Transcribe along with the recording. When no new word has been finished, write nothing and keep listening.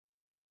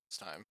this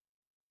time.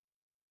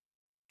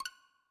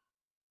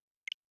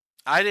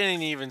 I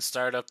didn't even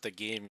start up the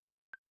game.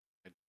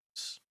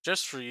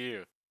 Just for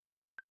you.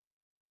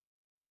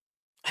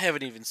 I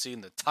haven't even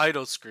seen the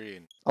title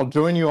screen. I'll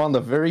join you on the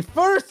very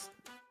first.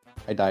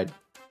 I died.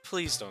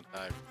 Please don't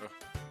die, bro.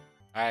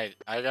 Alright,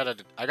 I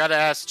gotta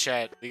ask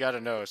chat. We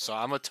gotta know. So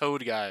I'm a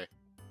Toad guy.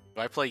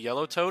 Do I play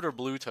Yellow Toad or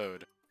Blue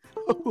Toad?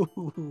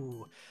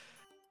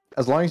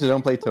 As long as you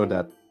don't play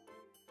Toadette.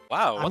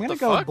 Wow, what I'm gonna the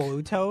go fuck?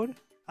 Blue Toad,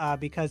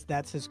 because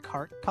that's his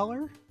cart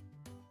color.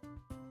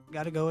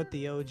 Gotta go with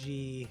the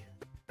OG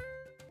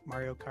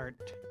Mario Kart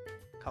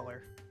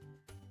color.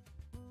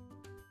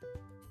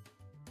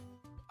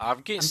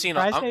 I'm seeing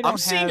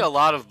a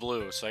lot of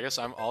blue, so I guess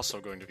I'm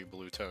also going to be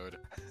Blue Toad.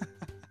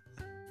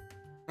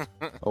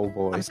 Oh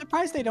boy. I'm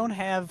surprised they don't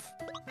have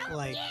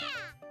like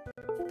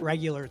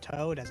regular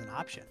Toad as an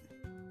option.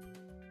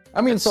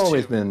 I mean, it's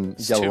always been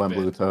Yellow and bad.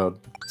 Blue Toad.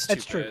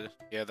 That's true.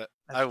 Yeah, That's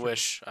I true.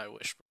 wish.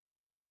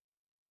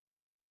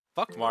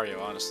 Fuck Mario,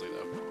 honestly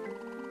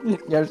though.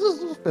 Yeah,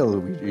 just play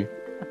Luigi.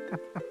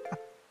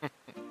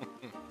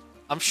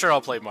 I'm sure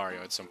I'll play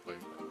Mario at some point.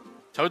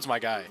 Toad's my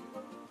guy.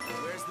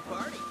 Where's the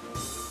party?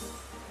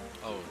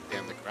 Oh,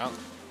 damn, the ground.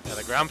 Yeah,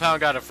 the ground pound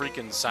got a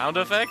freaking sound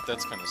effect?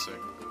 That's kind of sick.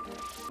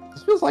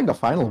 This feels like the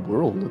final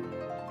world.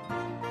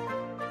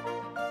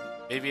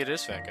 Maybe it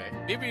is Fat Guy.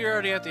 Maybe you're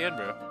already at the end,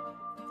 bro.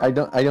 I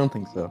don't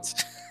think so.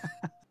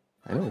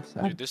 I know it's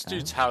sad. Dude, this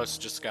dude's house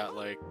just got,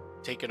 like,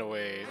 taken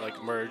away,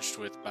 like, merged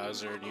with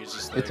Bowser, and he's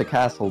just, like... It's a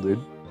castle,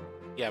 dude.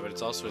 Yeah, but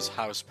it's also his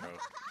house,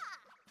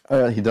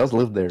 bro. He does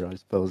live there, I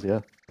suppose,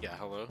 yeah. Yeah,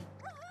 hello?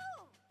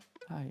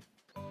 Hi.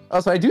 Oh,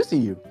 so I do see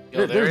you.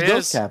 Yo, There's he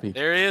Ghost is. Kappy.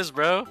 There he is,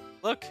 bro.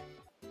 Look.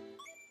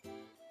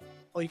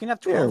 Oh, you can have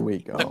 12. There we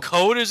go. The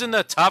code is in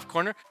the top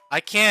corner. I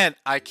can't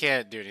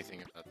do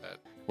anything about that.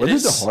 What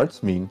does the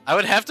hearts mean? I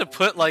would have to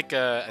put like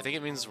I think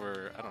it means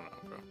we're I don't know,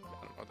 bro. I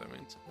don't know what that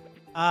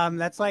means.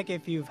 That's like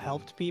if you've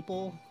helped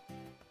people.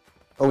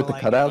 Oh, with the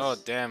like- cutouts? Oh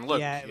damn! Look,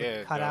 Yeah,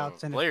 with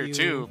cutouts and a player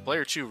few-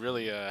 player two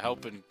really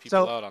helping people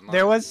out So online.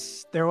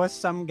 there was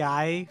some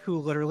guy who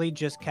literally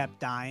just kept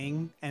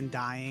dying and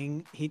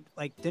dying. He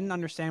like didn't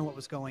understand what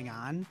was going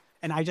on,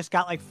 and I just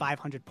got like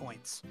 500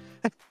 points.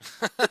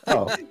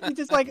 Oh, He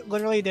just like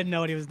literally didn't know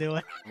what he was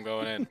doing. I'm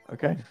going in.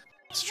 okay.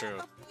 It's true.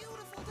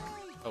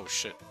 Oh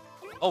shit!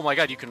 Oh my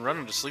god, you can run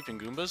into sleeping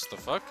Goombas? The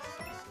fuck?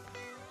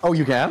 Oh,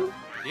 you can?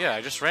 Yeah,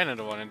 I just ran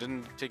into one and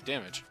didn't take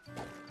damage.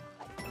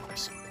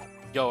 Nice.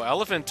 Yo,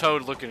 Elephant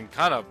Toad looking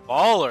kind of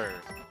baller.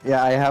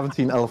 Yeah, I haven't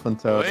seen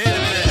Elephant Toad. Wait a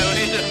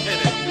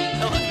minute.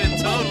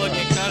 Elephant Toad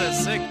looking kind of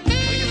sick. Look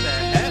at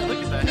that head.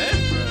 Look at the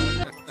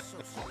head,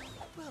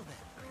 bro.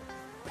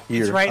 Here,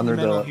 He's right in under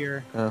the middle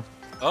here.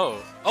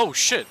 Oh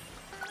shit.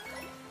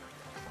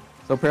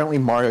 So apparently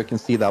Mario can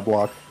see that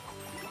block.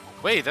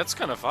 Wait, that's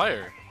kind of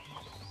fire.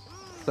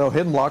 So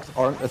hidden blocks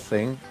aren't a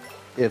thing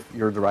if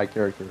you're the right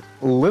character.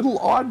 A little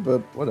odd, but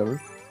whatever.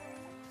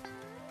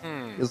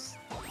 It's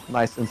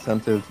nice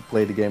incentive to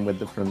play the game with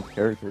different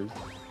characters.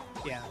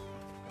 Yeah.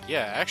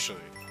 Yeah, actually.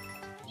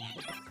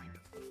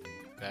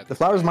 The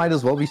flowers might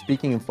as well be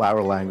speaking in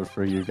flower language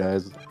for you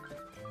guys.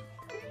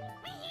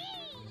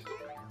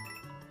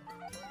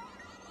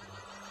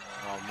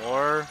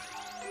 More.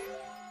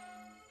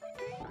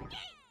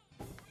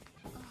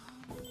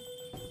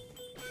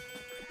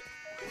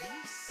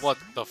 What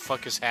the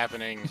fuck is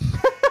happening?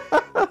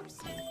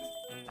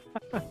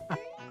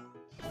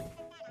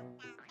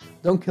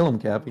 Don't kill him,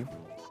 Kappy.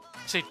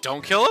 Say,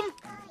 don't kill him?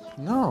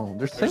 No,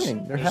 they're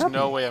singing. They're There's happy.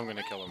 no way I'm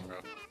gonna kill him, bro.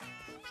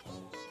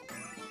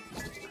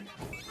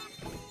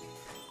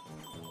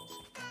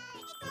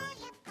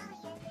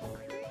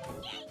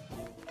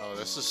 Oh,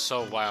 this is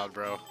so wild,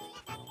 bro.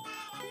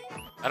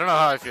 I don't know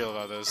how I feel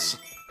about this.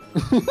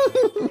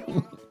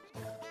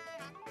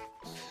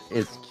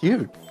 It's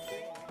cute.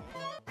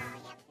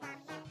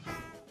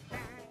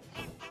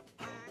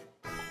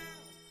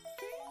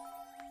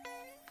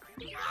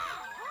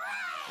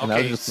 And that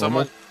was Okay, just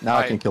someone. normal. Now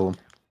I can kill him.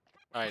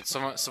 All right,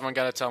 someone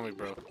gotta tell me,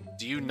 bro.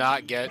 Do you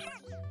not get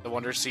the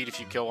Wonder Seed if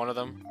you kill one of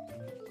them?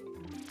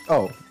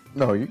 Oh,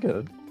 no, you get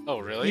it. Oh,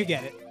 really? You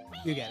get it.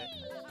 You get it.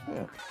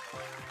 Yeah.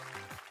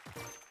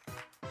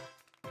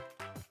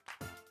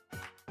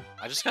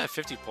 I just got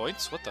 50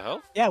 points. What the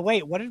hell? Yeah.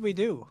 Wait. What did we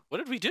do? What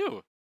did we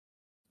do?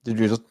 Did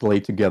you just play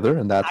together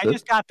and that's I it?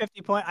 just got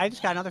 50 points. I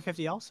just got another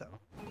 50 also.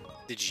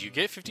 Did you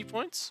get 50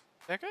 points?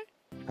 That guy?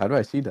 How do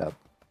I see that?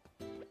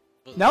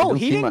 No, don't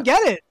he see didn't my-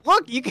 get it.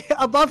 Look, you can,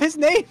 above his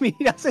name, he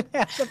doesn't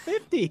have the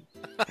 50.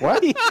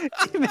 What? he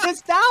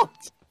missed out.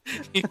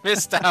 You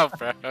missed out,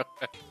 bro.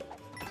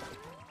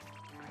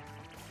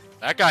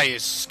 That guy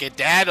is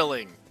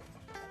skedaddling.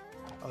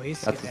 Oh,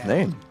 he's That's his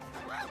skedaddling. name.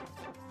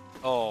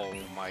 Oh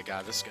my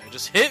god, this guy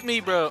just hit me,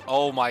 bro.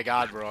 Oh my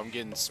god, bro, I'm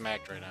getting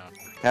smacked right now.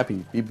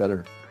 Happy, be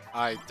better.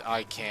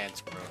 I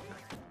can't, bro.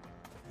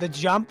 The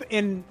jump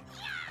in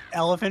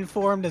elephant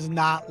form does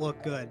not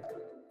look good.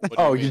 What do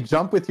Oh, you you mean?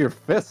 jump with your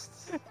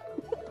fists.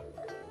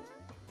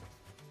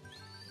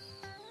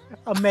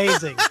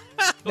 Amazing.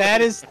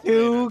 That is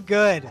too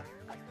good.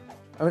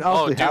 I mean, Oh,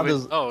 honestly, dude, how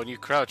does... oh, and you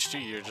crouch too.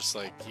 You're just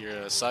like you're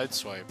a side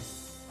swipe.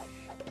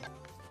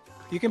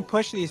 You can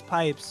push these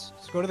pipes.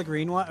 Just go to the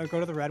green one or go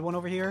to the red one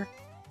over here,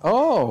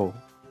 Oh,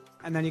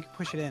 and then you can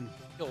push it in.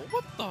 Yo,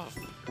 what the?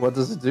 what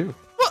does it do?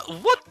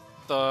 What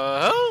the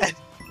hell?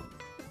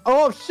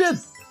 Oh shit!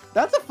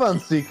 That's a fun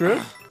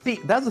secret. See,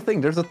 that's the thing.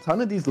 There's a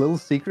ton of these little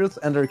secrets,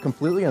 and they're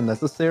completely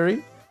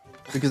unnecessary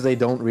because they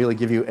don't really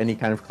give you any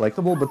kind of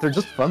collectible, but they're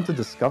just fun to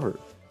discover.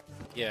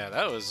 Yeah,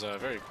 that was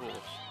very cool,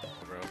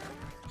 bro.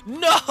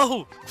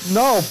 No!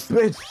 No,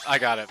 bitch! I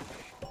got it.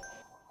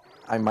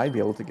 I might be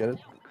able to get it.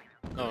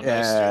 Oh, nice,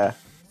 Yeah,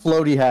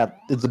 floaty hat.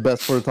 It's the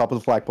best for the top of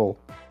the flagpole.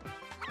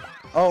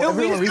 Oh, Yo,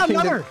 we everyone just got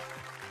reaching another.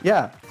 the...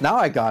 Yeah, now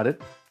I got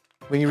it.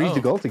 We can reach the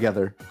goal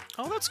together.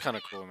 Oh, that's kind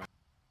of cool, man.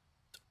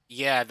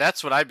 Yeah,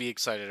 that's what I'd be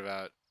excited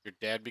about. Your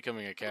dad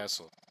becoming a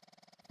castle.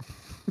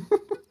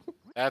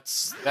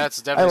 That's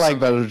definitely. I like something.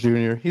 Bowser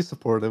Jr. He's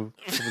supportive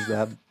of his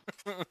dad.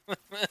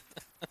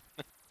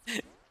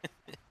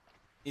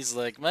 He's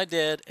like, my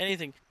dad.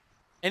 Anything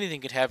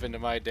could happen to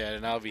my dad,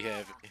 and I'll be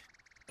happy.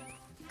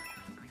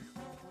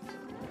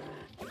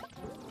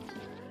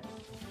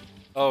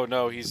 Oh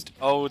no, he's.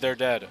 Oh, they're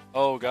dead.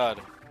 Oh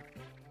god.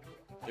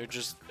 They're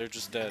just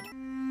dead.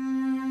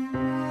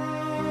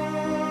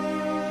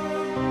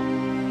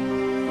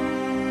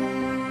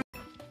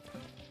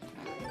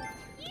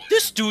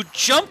 This dude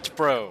jumped,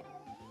 bro.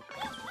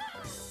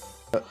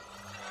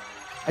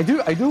 I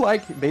do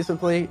like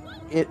basically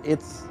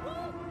it's.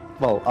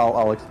 Well,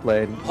 I'll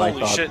explain my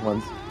Holy thoughts shit.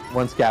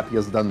 once Kappy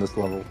has done this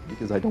level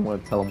because I don't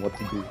want to tell him what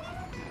to do.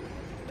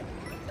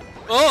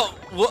 Oh,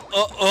 what?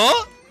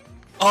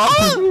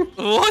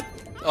 What?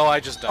 Oh, I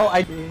just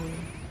died.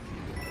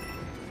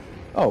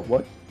 Oh,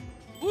 what?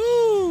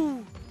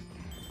 Woo!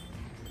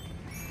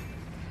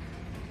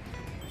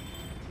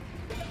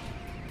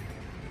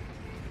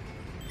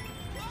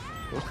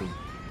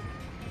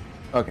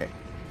 Okay.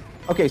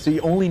 Okay, so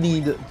you only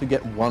need to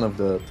get one of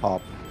the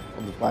top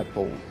of the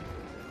flagpoles.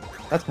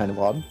 That's kind of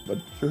odd, but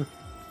sure.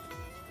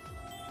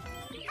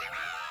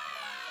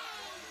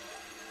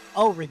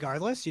 Oh,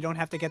 regardless, you don't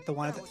have to get the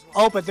one at the...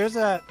 Oh, but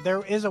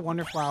there is a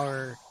Wonder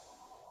Flower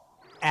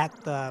at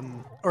the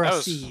or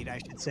a seed, I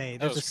should say.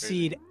 There's a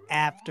seed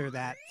after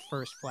that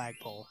first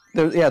flagpole.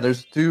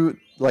 There's two,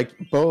 like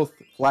both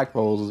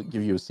flagpoles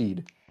give you a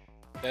seed.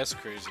 That's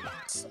crazy.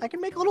 I can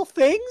make little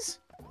things?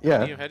 Yeah.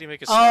 How do you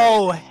make a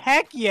Oh,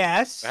 heck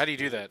yes. How do you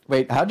do that?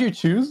 Wait, how do you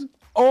choose?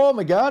 Oh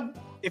my god.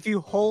 If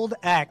you hold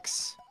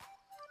X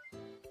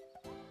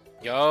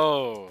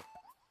Yo.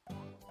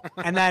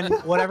 and then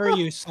whatever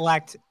you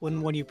select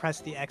when you press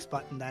the X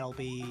button, that'll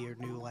be your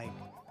new like.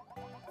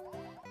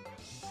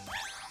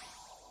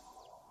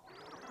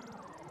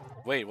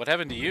 Wait, what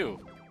happened to you?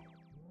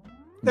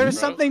 There's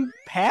Bro? something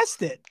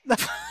past it.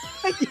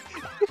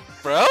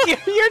 Bro?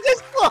 You're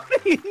just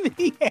floating in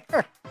the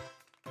air.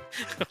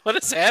 What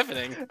is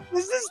happening?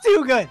 This is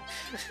too good.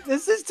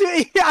 This is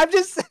too. I'm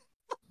just.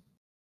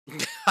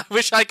 I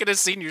wish I could have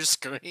seen your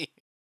screen.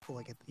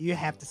 Look at you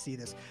have to see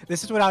this.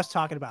 This is what I was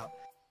talking about.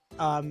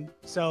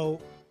 So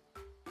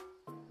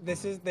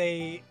this is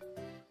the.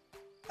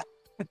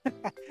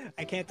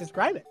 I can't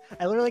describe it.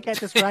 I literally can't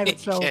describe it.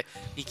 So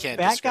he can't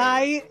that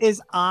guy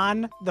is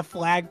on the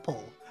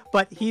flagpole,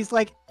 but he's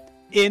like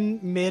in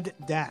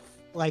mid-death.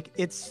 Like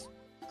it's.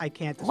 I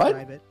can't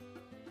describe it.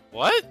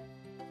 What?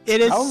 It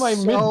is How am I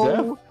so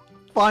mid-death?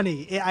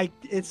 funny.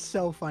 It's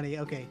so funny.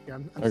 Okay, here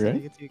I'm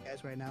sending it to you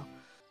guys right now.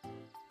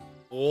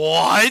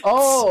 What?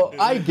 Oh,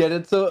 I get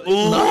it. So it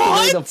knocked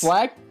away the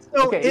flag.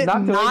 So Okay, it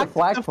knocked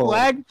away the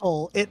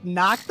flagpole. It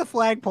knocked the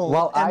flagpole.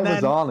 While and I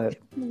was then on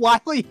it.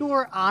 While you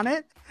were on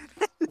it.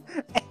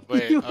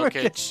 Wait. you were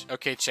Okay. just-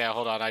 Okay, chat.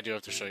 Hold on. I do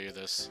have to show you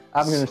this.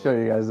 I'm gonna show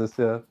you guys this.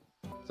 Yeah.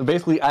 So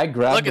basically, I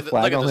grabbed the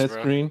flag on his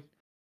screen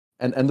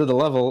and ended the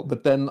level,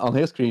 but then on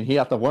his screen he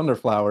had the Wonder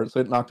Flower,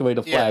 so it knocked away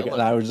the flag,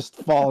 and I was just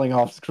falling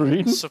off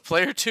screen. So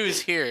player 2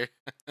 is here,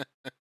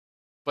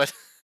 but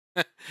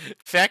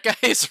fat guy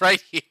is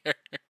right here.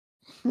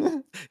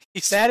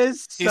 That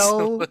is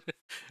so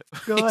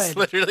good. He's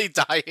literally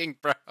dying,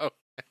 bro.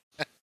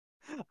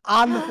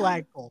 On the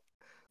flagpole.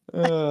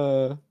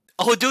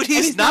 Oh, dude,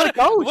 he's not a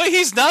ghost. Wait,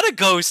 he's not a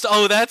ghost.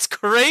 Oh, that's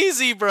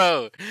crazy,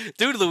 bro.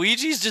 Dude,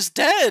 Luigi's just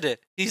dead.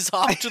 He's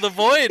off to the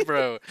void,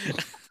 bro.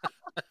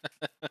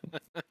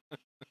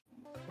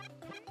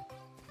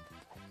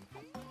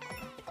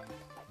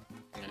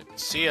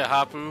 See ya,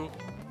 Hapu.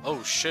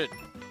 Oh, shit.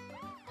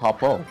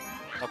 Hoppo.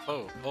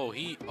 Hapo. Oh,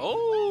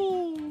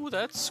 Oh,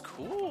 that's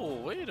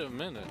cool. Wait a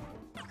minute.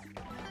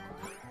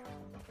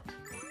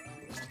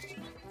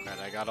 Alright,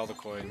 I got all the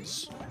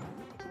coins.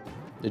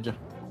 Did you?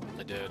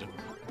 I did.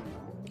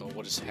 Oh,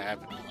 what is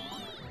happening?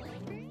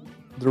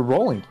 They're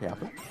rolling,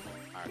 Kappy.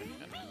 Alright.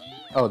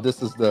 Oh,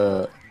 this is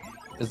the...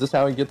 Is this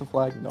how we get the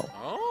flag? No.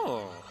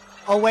 Oh.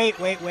 Oh wait.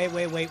 We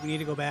need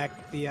to go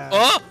back. The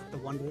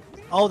wonder.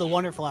 Oh, the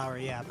Wonder Flower.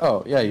 Yeah.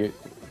 Oh, yeah.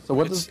 So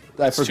what does...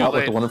 I forgot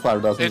what the Wonder Flower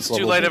does. It's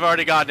too late. I've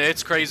already gotten it.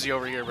 It's crazy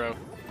over here, bro.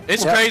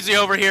 It's crazy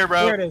over here,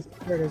 bro. Here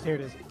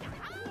it is.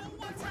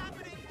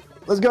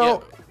 Let's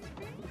go.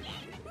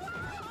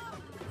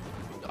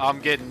 I'm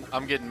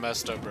getting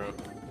messed up, bro.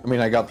 I mean,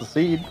 I got the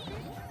seed.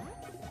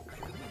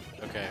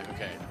 Okay.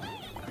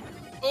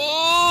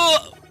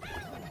 Oh!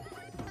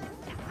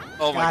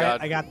 Oh my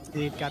god. I got the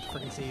seed. Got the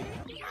freaking seed.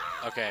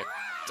 Okay,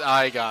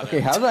 I got it. Okay,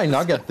 how did I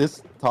not get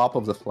this top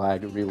of the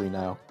flag really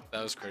now?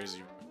 That was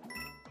crazy.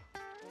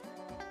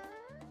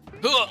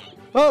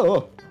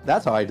 Oh,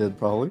 that's how I did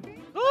probably.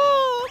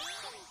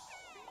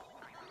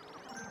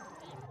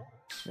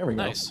 There we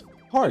go. Nice.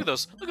 Hard.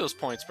 Look at those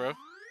points, bro.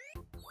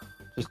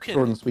 Just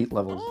short and sweet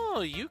levels.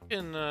 Oh, you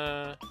can.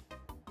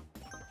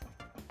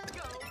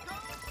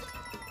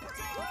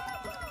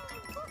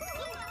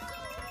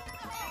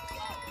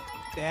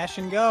 Dash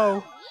and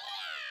go.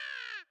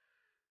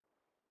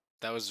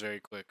 That was very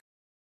quick.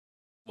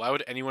 Why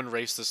would anyone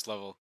race this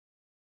level?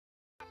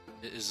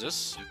 Is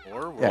this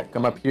more? Yeah,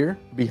 come up here,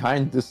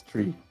 behind this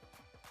tree.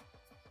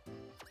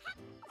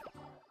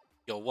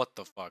 Yo, what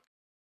the fuck?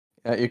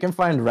 You can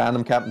find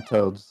random Captain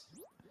Toads.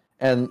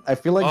 And I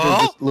feel like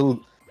there's just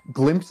little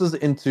glimpses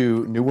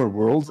into newer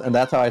worlds, and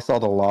that's how I saw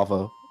the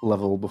lava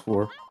level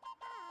before.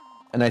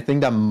 And I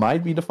think that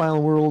might be the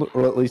final world,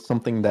 or at least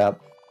something that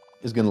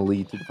is going to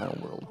lead to the final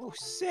world. Oh,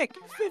 sick.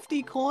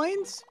 50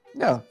 coins?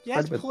 Yeah.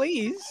 Yes,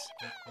 please.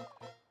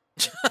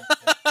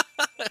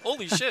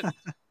 Holy shit.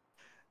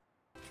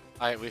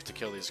 Alright, we have to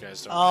kill these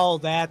guys, don't we? Oh,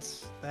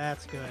 that's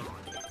good.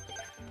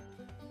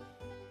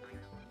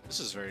 This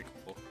is very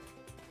cool.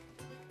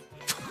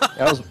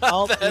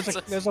 Oh,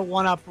 there's a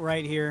one-up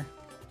right here.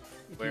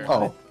 Where?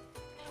 Oh.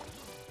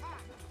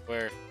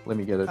 Where? Let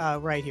me get it.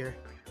 Right here.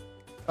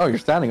 Oh, you're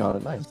standing on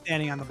it. Nice. I'm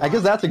standing on the I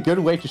guess that's a good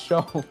way to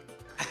show.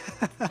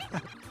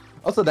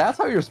 Also, that's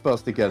how you're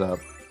supposed to get up.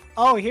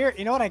 Oh, here,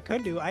 you know what I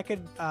could do? I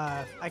could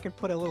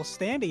put a little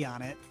standee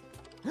on it.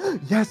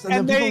 Yes, and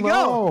then there you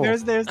know.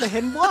 go. There's the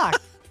hidden block.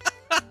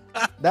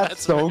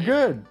 That's so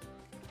good.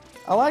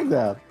 I like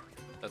that.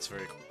 That's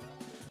very cool.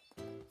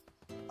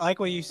 I like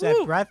what you said.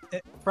 Woo!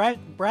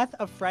 Breath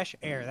of fresh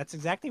air. That's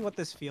exactly what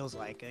this feels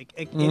like.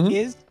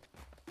 Mm-hmm.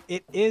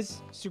 It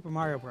is Super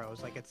Mario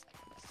Bros. Like it's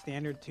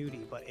standard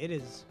 2D, but it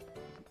is.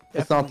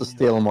 It's not the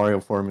stale Mario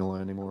formula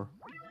anymore.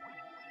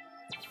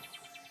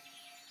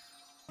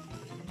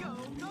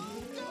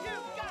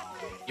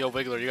 Yo,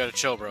 Wiggler, you gotta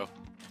chill, bro.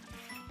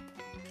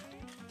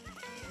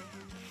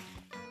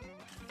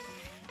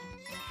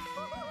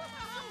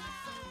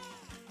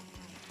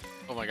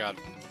 Oh my god.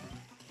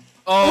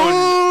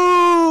 Oh!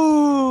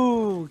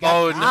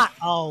 No.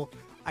 Oh,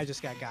 I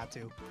just got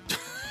to.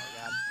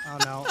 Oh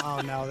no!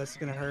 Oh no! This is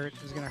gonna hurt.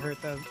 This is gonna hurt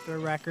the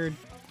record.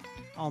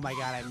 Oh my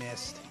god! I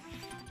missed.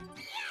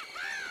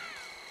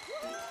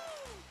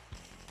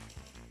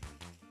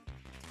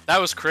 That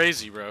was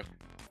crazy, bro.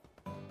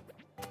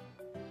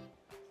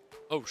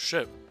 Oh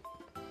shit.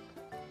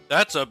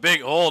 That's a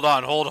big. Hold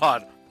on.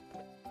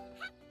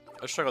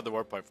 Let's check out the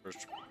warp pipe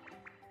first.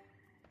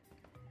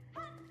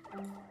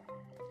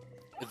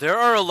 There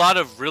are a lot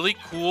of really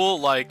cool,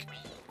 like,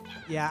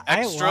 yeah,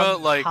 extra, I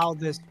love like how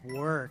this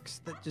works.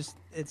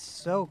 It's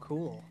so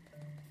cool.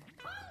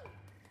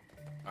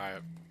 All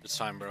right, it's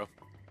time, bro.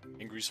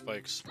 Angry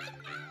spikes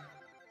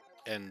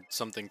and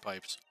something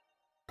pipes.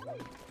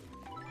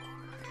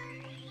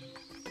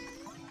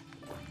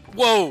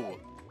 Whoa!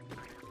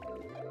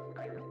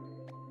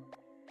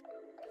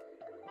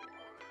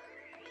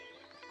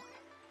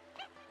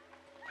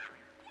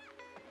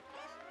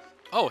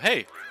 Oh,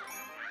 hey!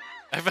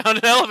 I found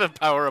an elephant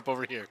power-up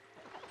over here.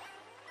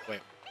 Wait.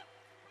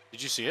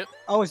 Did you see it?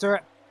 Oh, is there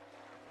a...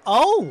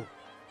 Oh!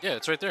 Yeah,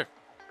 it's right there.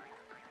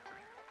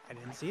 I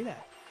didn't see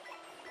that.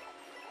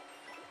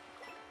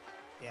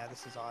 Yeah,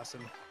 this is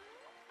awesome.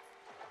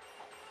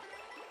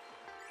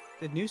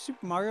 Did New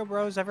Super Mario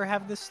Bros. Ever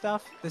have this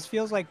stuff? This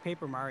feels like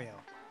Paper Mario.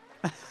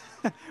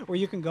 Where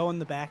you can go in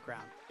the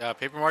background. Yeah,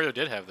 Paper Mario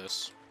did have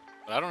this.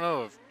 But I don't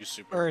know if New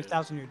Super... Or it's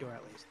out in your door,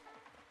 at least.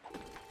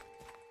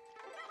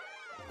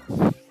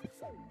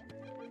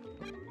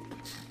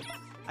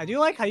 I do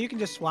like how you can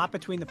just swap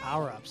between the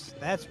power-ups.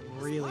 That's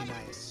really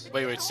nice.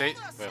 Wait,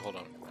 hold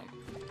on.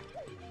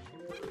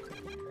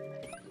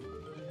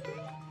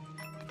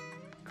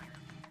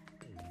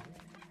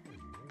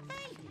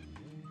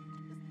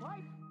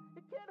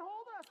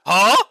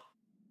 Huh?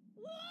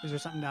 Is there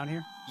something down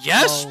here?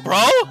 Yes, oh bro!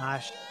 My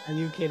gosh, are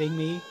you kidding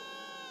me?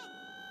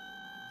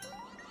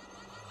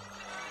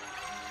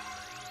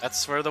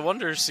 That's where the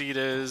Wonder Seed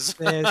is.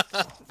 This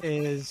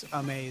is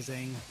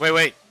amazing.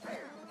 Wait.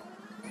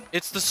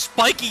 It's the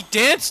spiky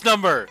dance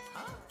number!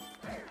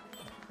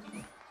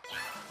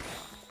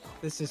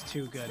 This is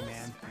too good,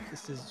 man.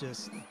 This is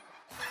just... You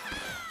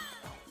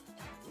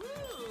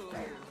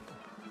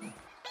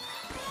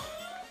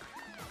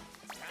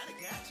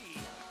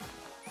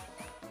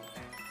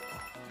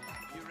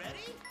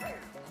ready? Here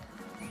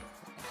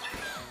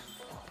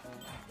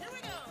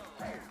we go!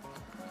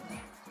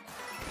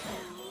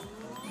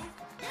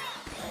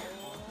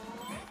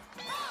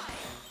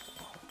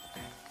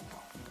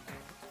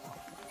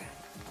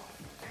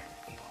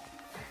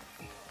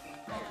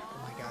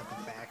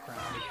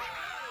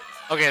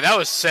 Okay, that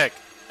was sick.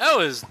 That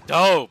was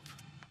dope.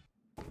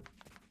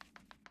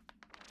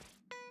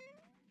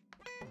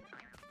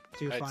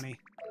 too funny.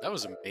 That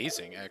was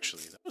amazing,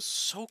 actually. That was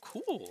so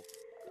cool.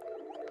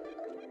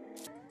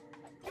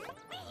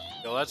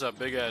 Yo, that's a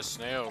big-ass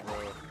snail,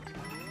 bro.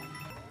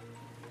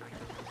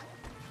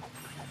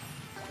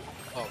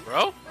 Oh,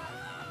 bro?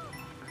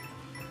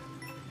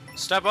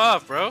 Step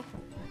off, bro.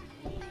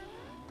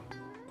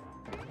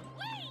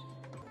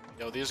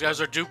 Yo, these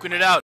guys are duking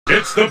it out.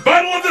 It's the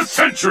battle of the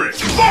century!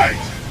 Fight!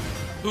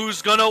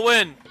 Who's gonna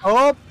win?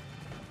 Oh!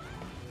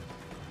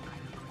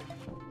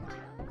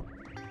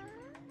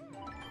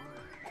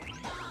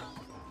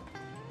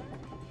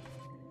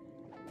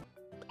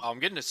 I'm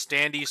getting a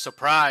standee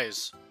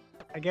surprise.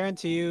 I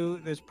guarantee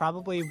you there's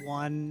probably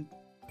one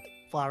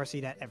flower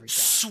seed at every shop.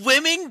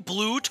 Swimming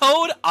blue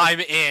toad? I'm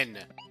in.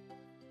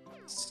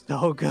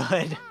 So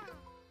good.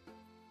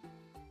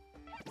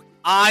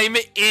 I'm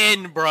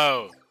in,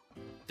 bro.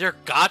 They're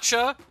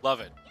gacha?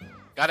 Love it.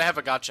 Gotta have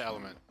a gacha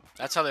element.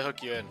 That's how they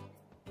hook you in.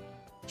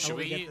 Should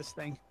we get this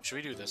thing? Should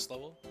we do this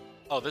level?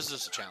 Oh, this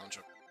is a challenge.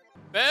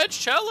 Badge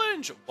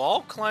challenge!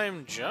 Wall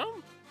climb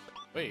jump?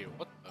 Wait,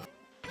 what the?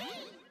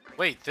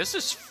 Wait, this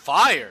is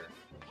fire!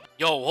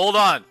 Yo, hold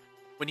on.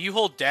 When you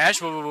hold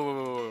dash, wait.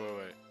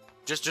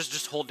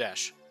 Just hold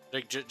dash.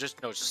 Like, just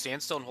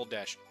stand still and hold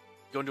dash.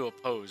 Go into a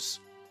pose.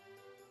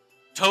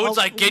 Toad's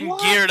like getting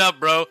geared up,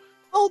 bro.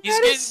 Oh,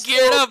 he's getting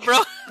geared up, bro.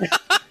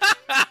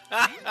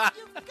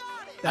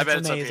 I bet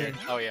it's amazing. up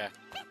here. Oh yeah,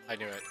 I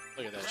knew it.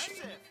 Look at that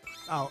shit.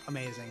 Oh,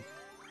 amazing.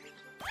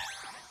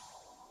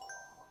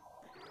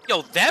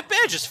 Yo, that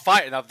badge is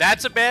fire. Now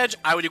that's a badge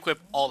I would equip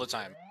all the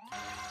time.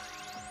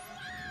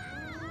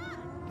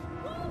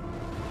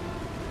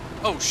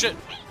 Oh shit.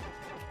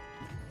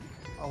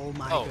 Oh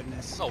my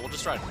goodness. Oh, we'll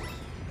just ride.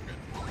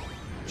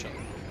 Chill.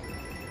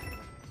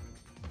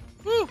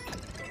 Woo!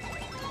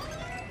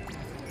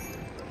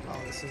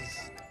 Oh,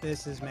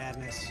 this is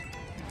madness.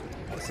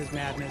 This is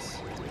madness.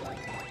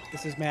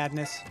 This is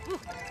madness.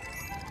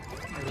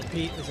 I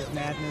repeat, this is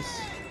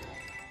madness.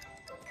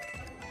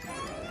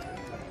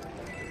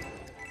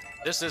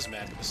 This is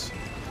madness.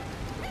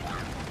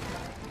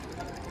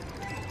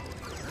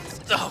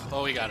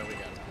 Oh, we got it, we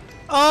got it.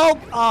 Oh,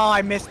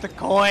 I missed the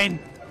coin.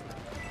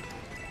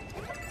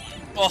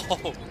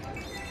 Oh.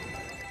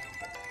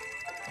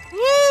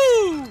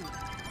 Woo!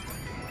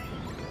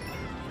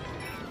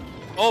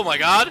 Oh my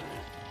god.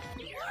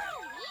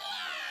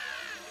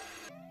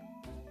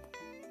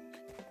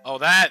 Oh,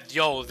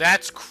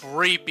 that's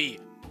creepy.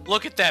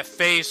 Look at that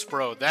face,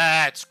 bro.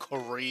 That's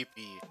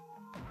creepy.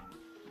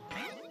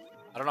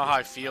 I don't know how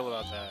I feel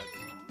about that.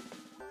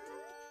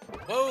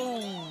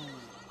 Whoa.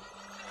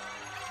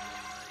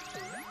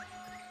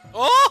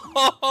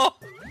 Oh,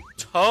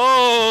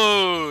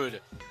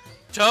 Toad!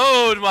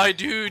 Toad, my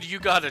dude, you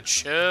gotta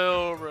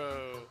chill, bro.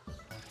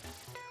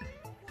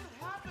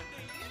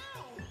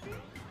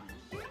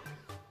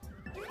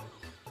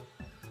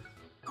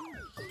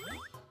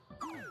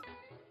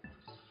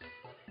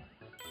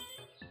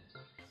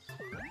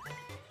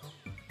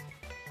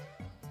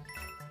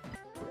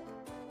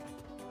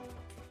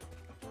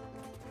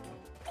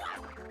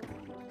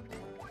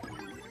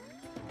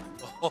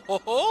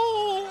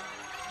 Oh,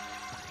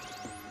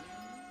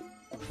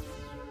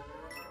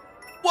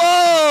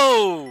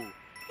 whoa!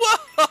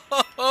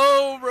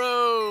 Whoa,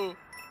 bro!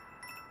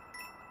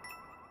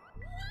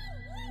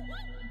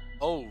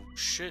 Oh,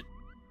 shit.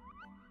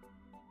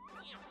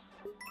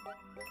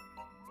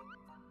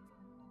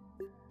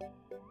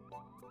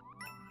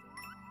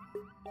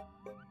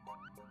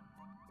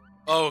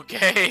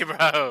 Okay,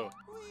 bro.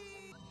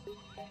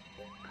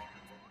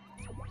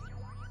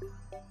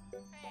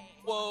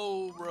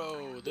 Whoa,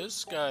 bro.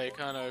 This guy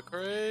kinda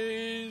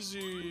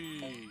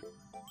crazy.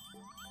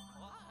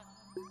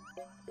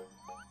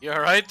 You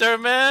alright there,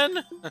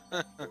 man?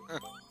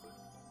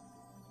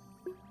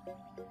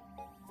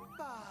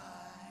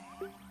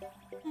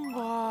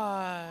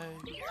 Bye.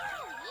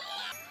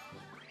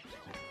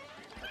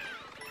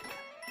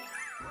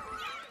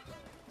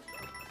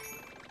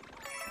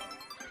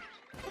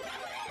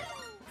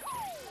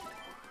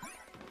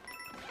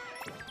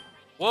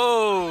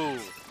 Whoa!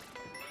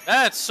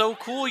 That's so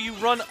cool, you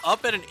run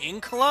up at an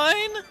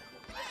incline?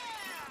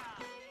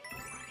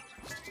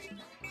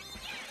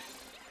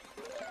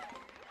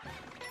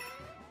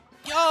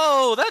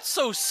 Yo, that's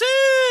so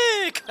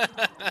sick! The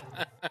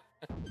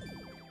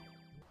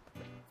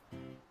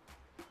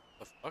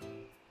fuck?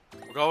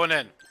 We're going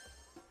in.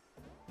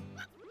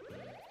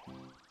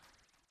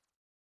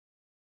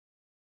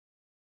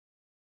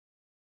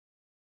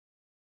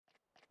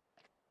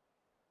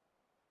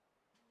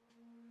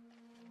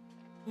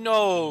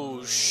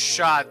 No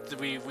shot that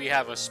we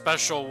have a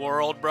special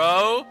world,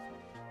 bro.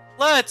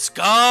 Let's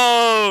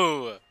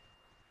go!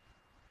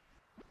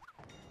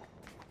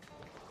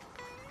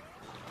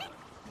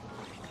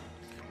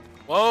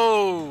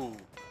 Whoa!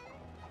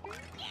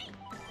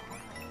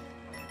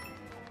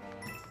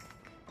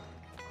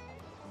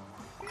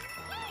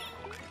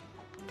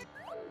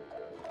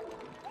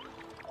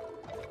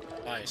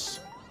 Nice.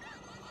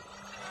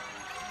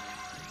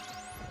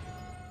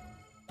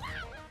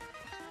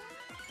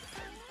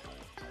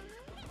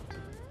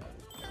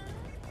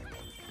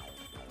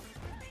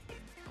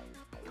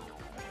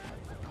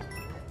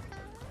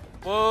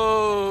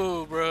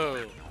 Whoa,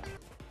 bro.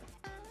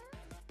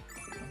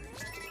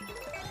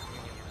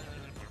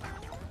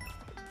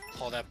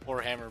 Oh, that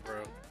poor hammer,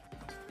 bro.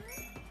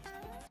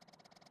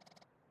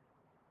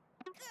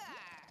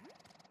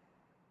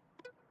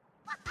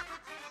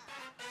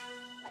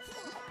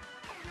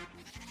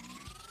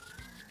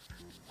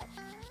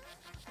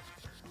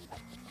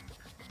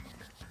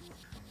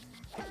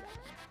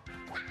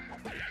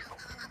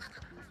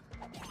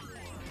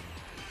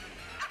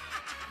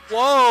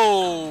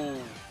 Whoa!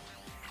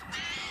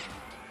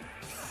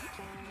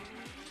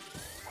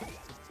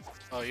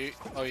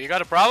 Oh, you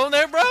got a problem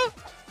there, bro?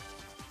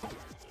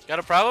 Got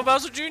a problem,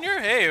 Bowser Jr.?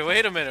 Hey,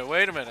 wait a minute,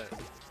 wait a minute.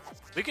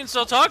 We can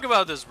still talk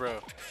about this, bro.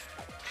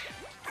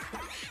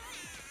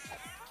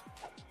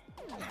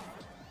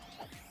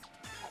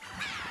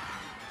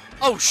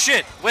 Oh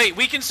shit! Wait,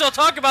 we can still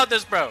talk about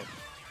this, bro.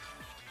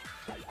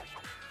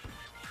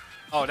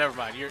 Oh, never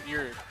mind.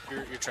 You're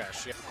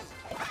trash. Yeah.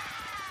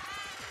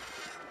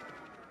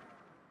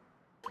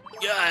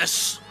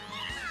 Yes.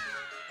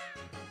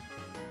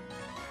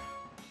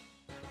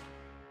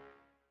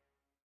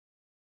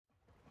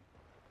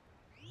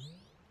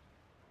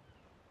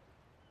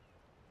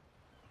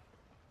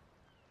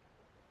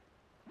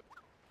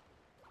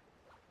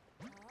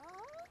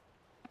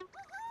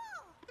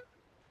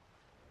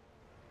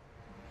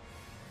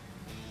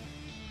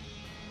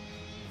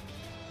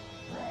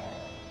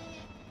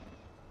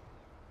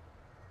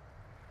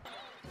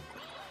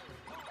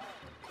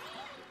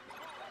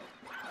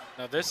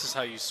 Now this is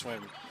how you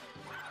swim.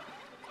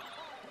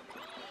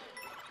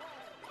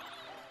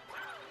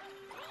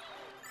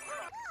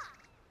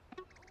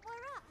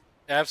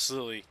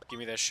 Absolutely. Give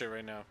me that shit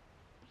right now.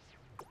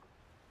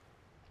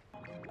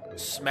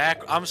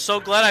 Smack. I'm so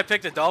glad I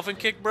picked a dolphin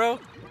kick,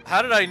 bro.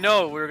 How did I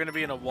know we were going to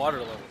be in a water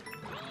level?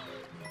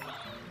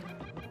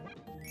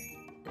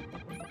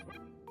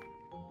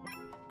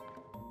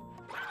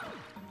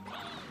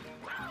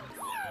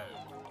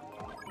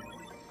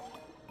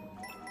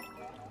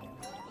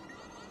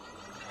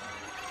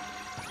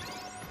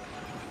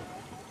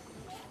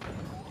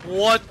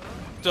 What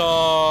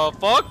the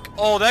fuck?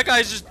 Oh, that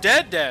guy's just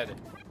dead.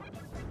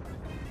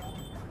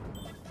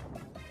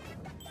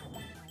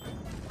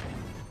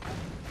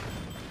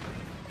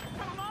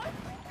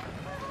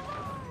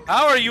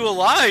 How are you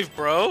alive,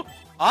 bro?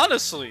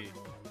 Honestly.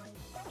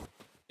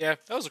 Yeah,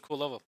 that was a cool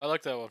level. I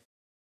like that one.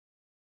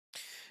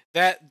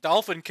 That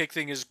dolphin kick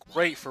thing is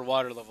great for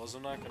water levels,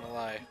 I'm not gonna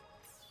lie.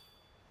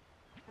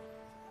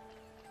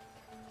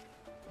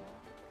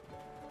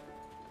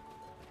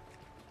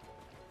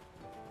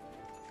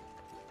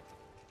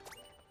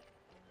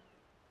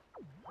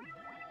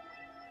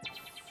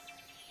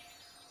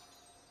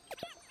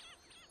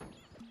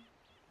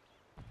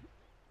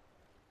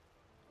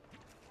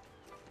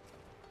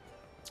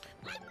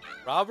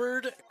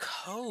 Robert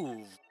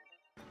Cove.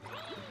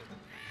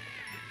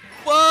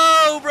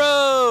 Whoa,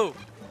 bro!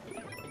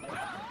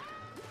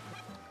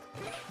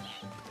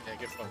 Yeah,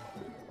 get fucked.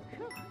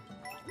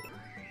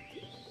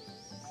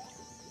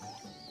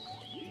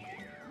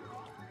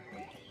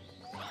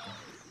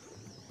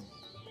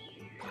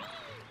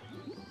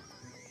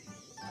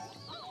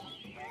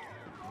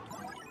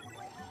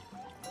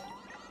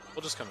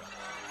 We'll just come in.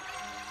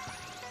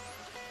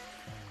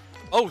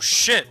 Oh,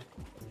 shit!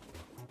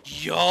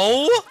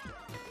 Yo!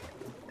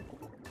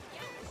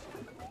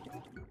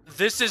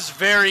 This is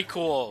very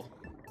cool.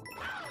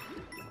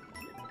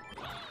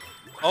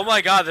 Oh my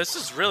god, this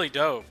is really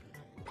dope.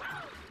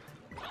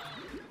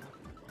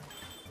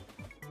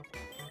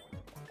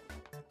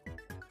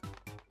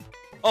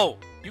 Oh,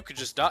 you could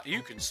just die.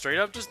 You can straight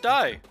up just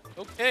die.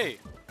 Okay.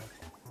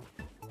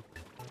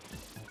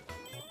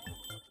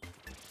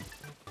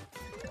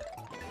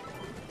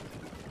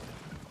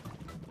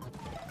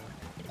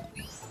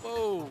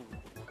 Whoa.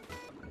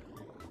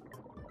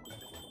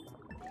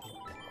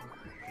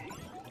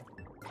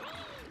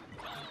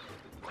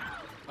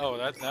 Oh,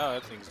 now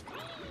that thing's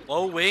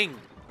glowing.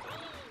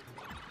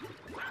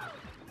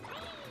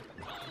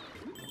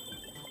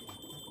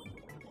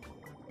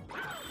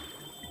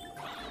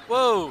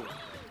 Whoa.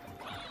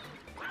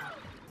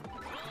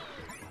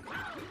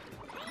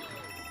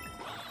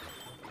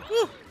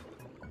 Woo.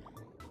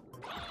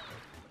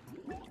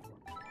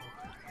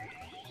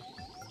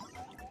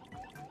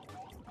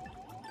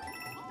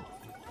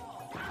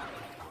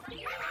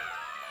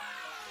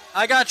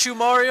 I got you,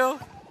 Mario.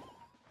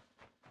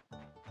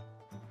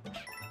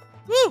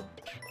 Woo!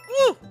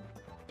 Woo!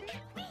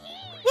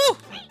 Woo!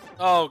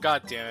 Oh,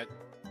 god damn it.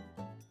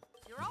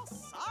 You're all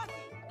soggy.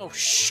 Oh,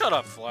 shut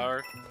up,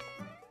 Flower.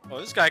 Oh,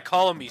 this guy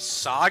calling me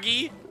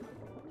soggy?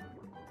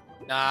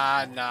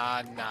 Nah.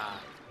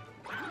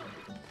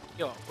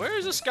 Yo, where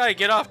does this guy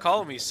get off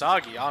calling me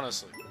soggy,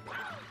 honestly?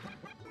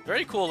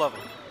 Very cool level.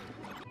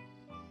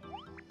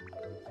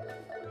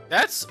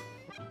 That's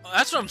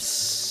what I'm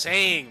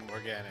saying,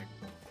 Organic.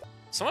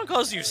 Someone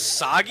calls you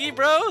soggy,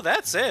 bro?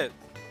 That's it.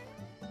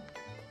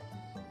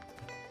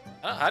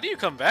 How do you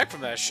come back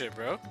from that shit,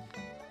 bro?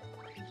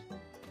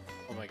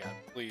 Oh my god,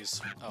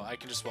 please. Oh, I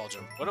can just wall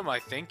jump. What am I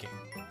thinking?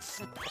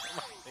 What am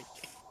I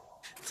thinking?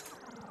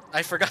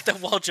 I forgot that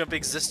wall jump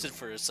existed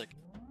for a second.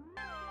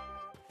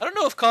 I don't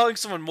know if calling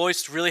someone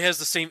moist really has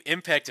the same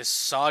impact as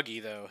soggy,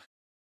 though.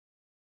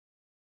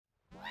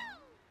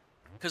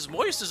 Because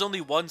moist is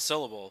only one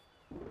syllable.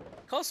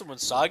 Call someone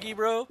soggy,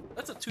 bro?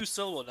 That's a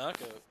 2-syllable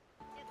knockout.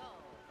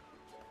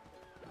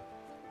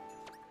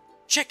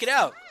 Check it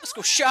out! Let's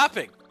go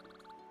shopping!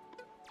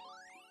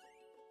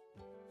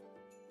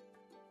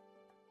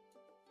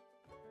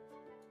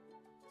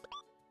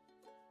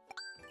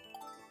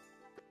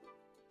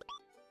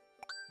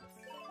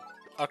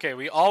 Okay,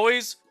 we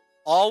always,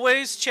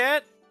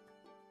 chat,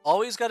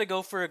 always gotta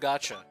go for a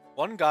gacha.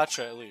 One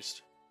gacha at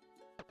least.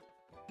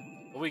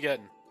 What we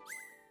getting?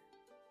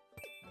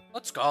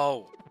 Let's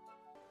go.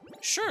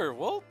 Sure,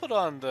 we'll put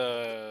on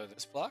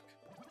this block.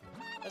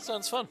 That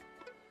sounds fun.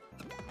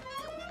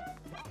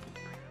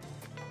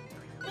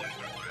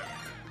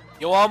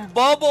 Yo, I'm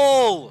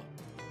Bubble!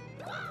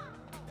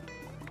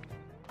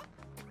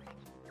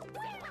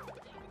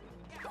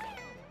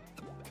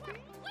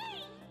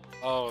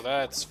 Oh,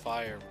 that's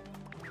fire.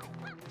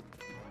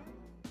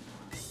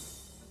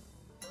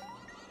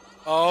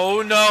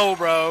 Oh no,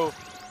 bro.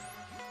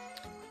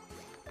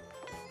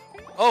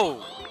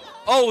 Oh.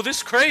 Oh,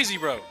 this crazy,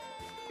 bro.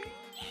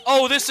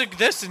 Oh, this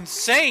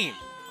insane.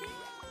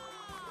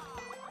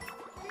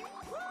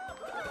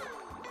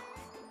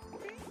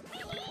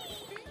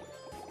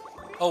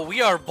 Oh,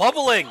 we are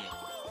bubbling.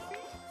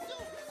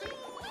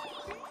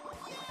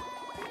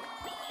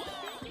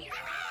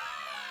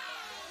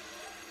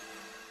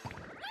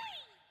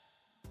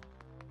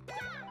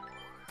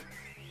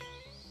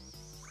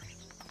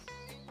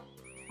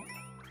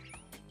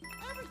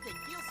 Everything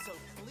feels so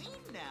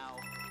clean now.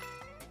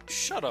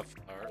 Shut up,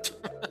 Art.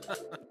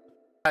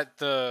 At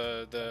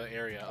the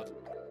area.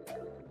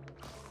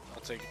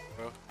 I'll take it,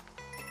 bro.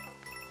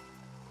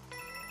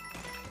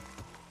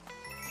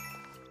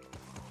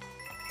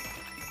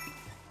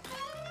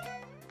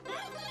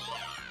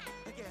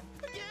 Again.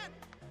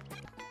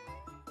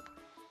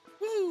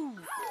 Woo!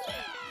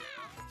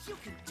 You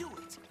can do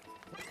it.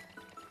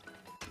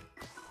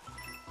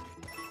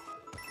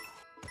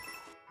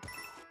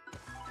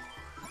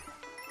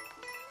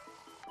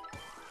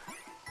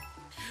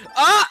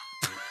 Ah!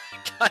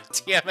 God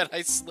damn it,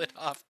 I slid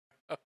off.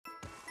 Way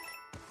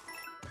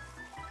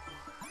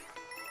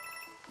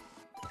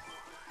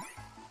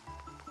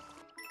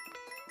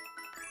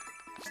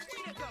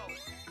to go.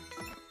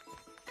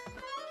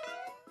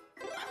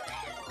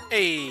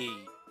 Hey!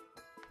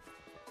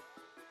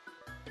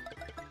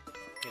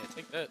 Yeah,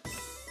 take that.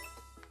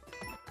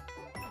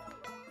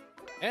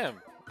 Damn.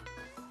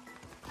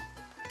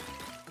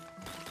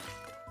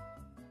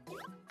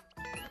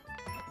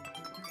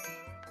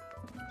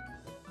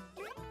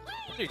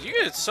 Dude, you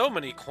get so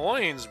many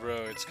coins, bro.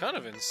 It's kind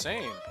of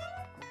insane.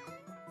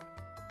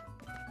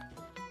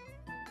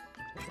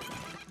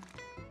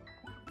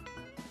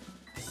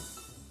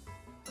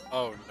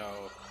 Oh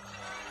no.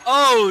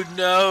 Oh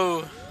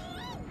no!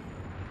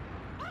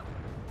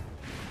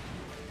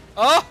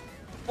 Oh!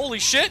 Holy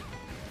shit!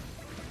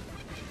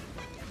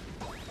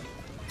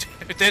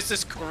 Dude, this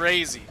is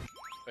crazy.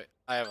 Wait,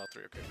 I have all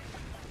three, okay.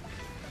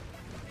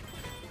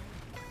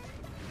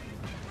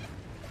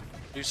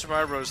 New Super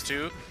Mario Bros.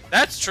 2?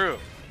 That's true.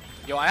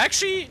 Yo,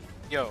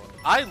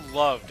 I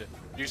loved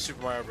New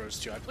Super Mario Bros.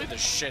 2. I played the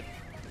shit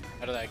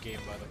out of that game,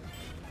 by the way.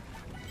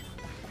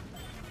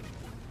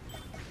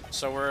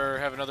 So we're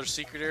have another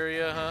secret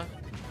area, huh?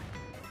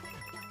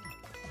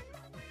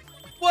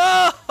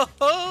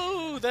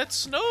 Whoa! That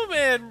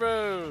snowman,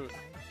 bro!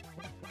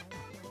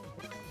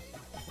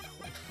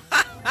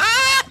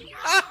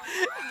 I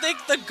think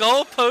the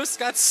goalpost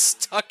got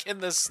stuck in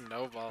the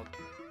snowball.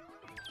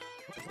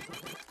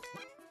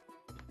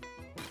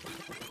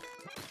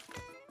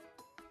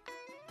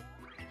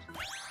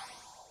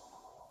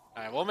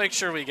 Alright, we'll make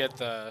sure we get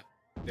the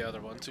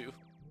other one too.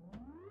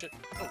 Shit.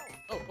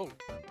 Oh.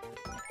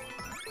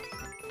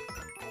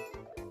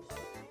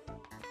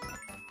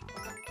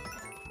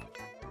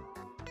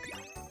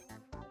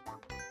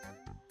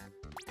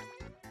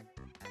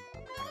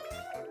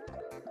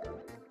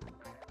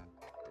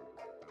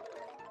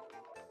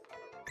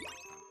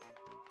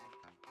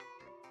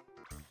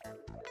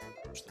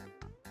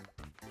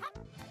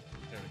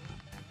 There we go.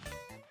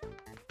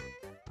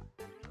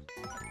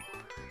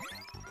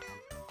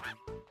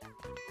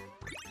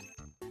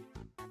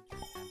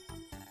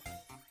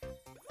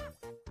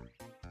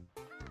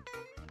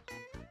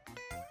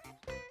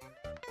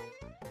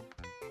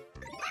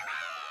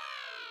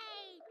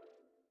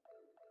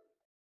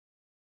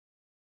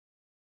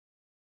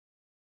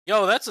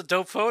 Yo, that's a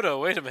dope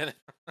photo. Wait a minute.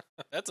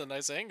 That's a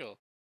nice angle.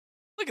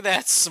 Look at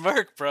that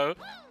smirk, bro.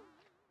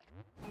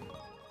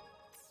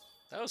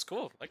 That was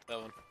cool. I like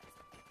that one.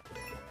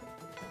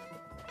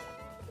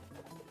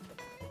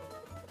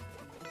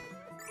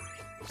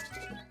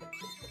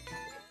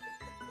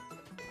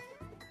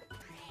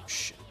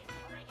 Shit.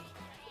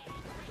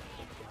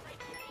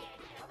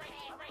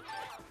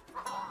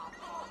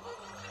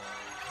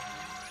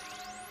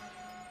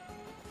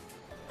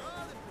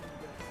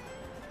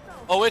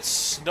 Oh, it's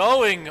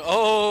snowing!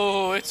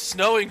 Oh, it's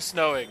snowing.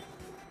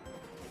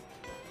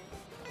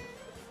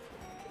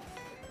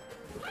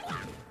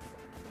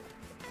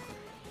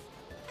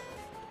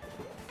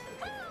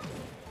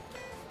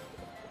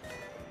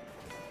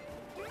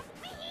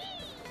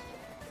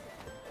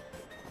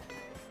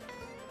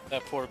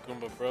 That poor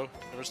Goomba, bro.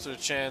 Never stood a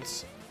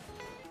chance.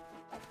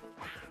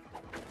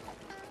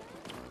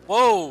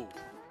 Whoa!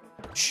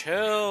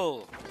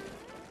 Chill.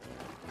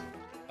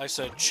 I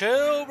said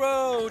chill,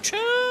 bro.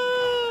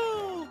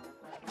 Chill.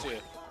 See ya.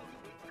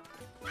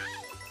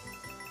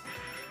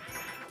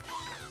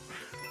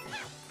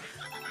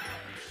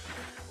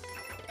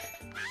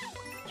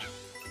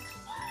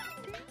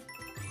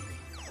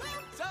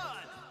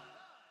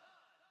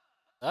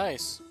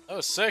 Nice. That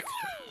was sick.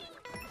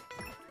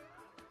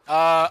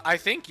 I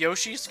think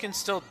Yoshi's can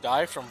still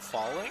die from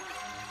falling.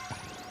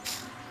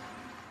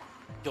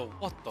 Yo,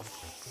 what the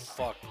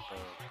fuck, bro?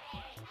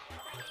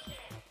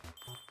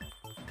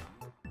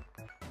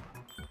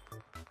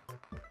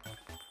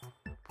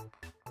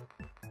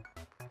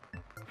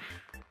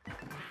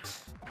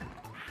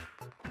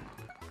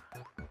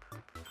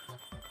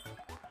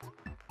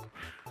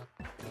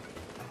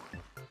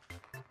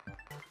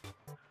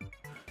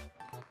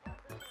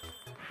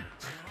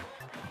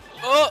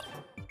 Oh!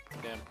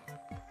 Damn.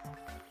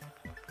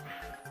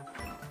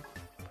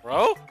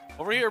 Bro?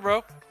 Over here,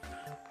 bro.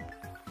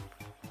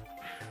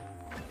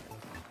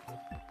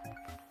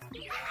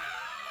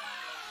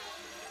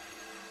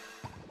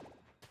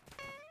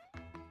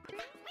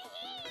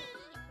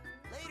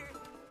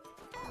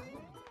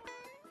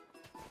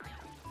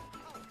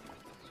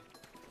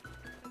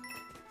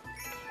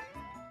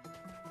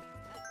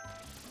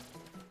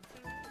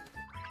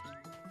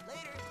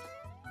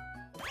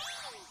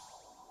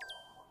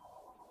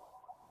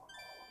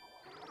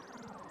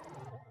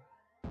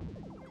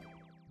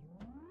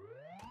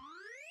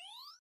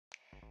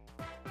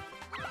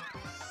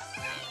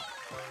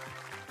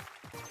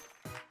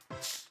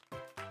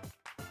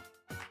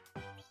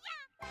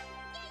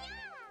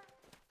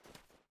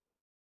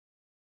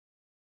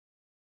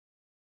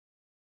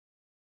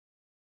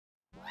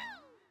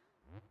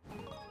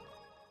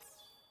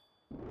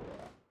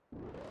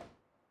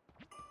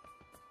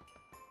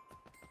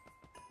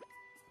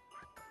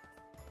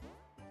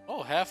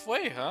 Oh,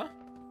 halfway, huh?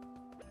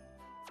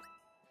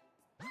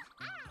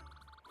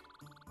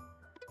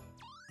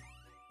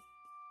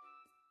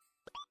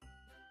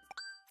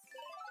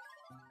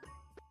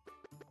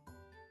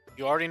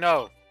 You already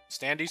know.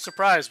 Standy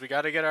surprise. We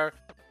gotta get our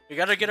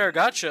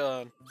gotcha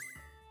on.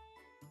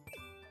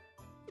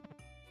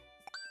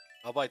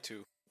 I'll buy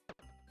 2.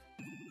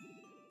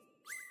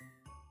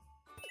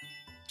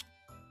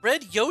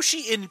 Red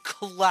Yoshi in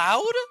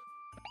Cloud?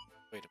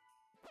 Wait a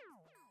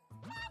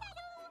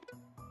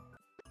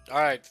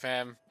Alright,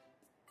 fam.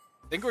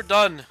 I think we're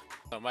done.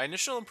 My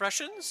initial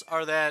impressions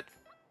are that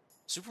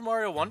Super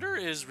Mario Wonder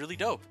is really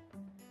dope.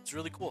 It's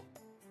really cool.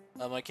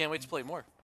 I can't wait to play more.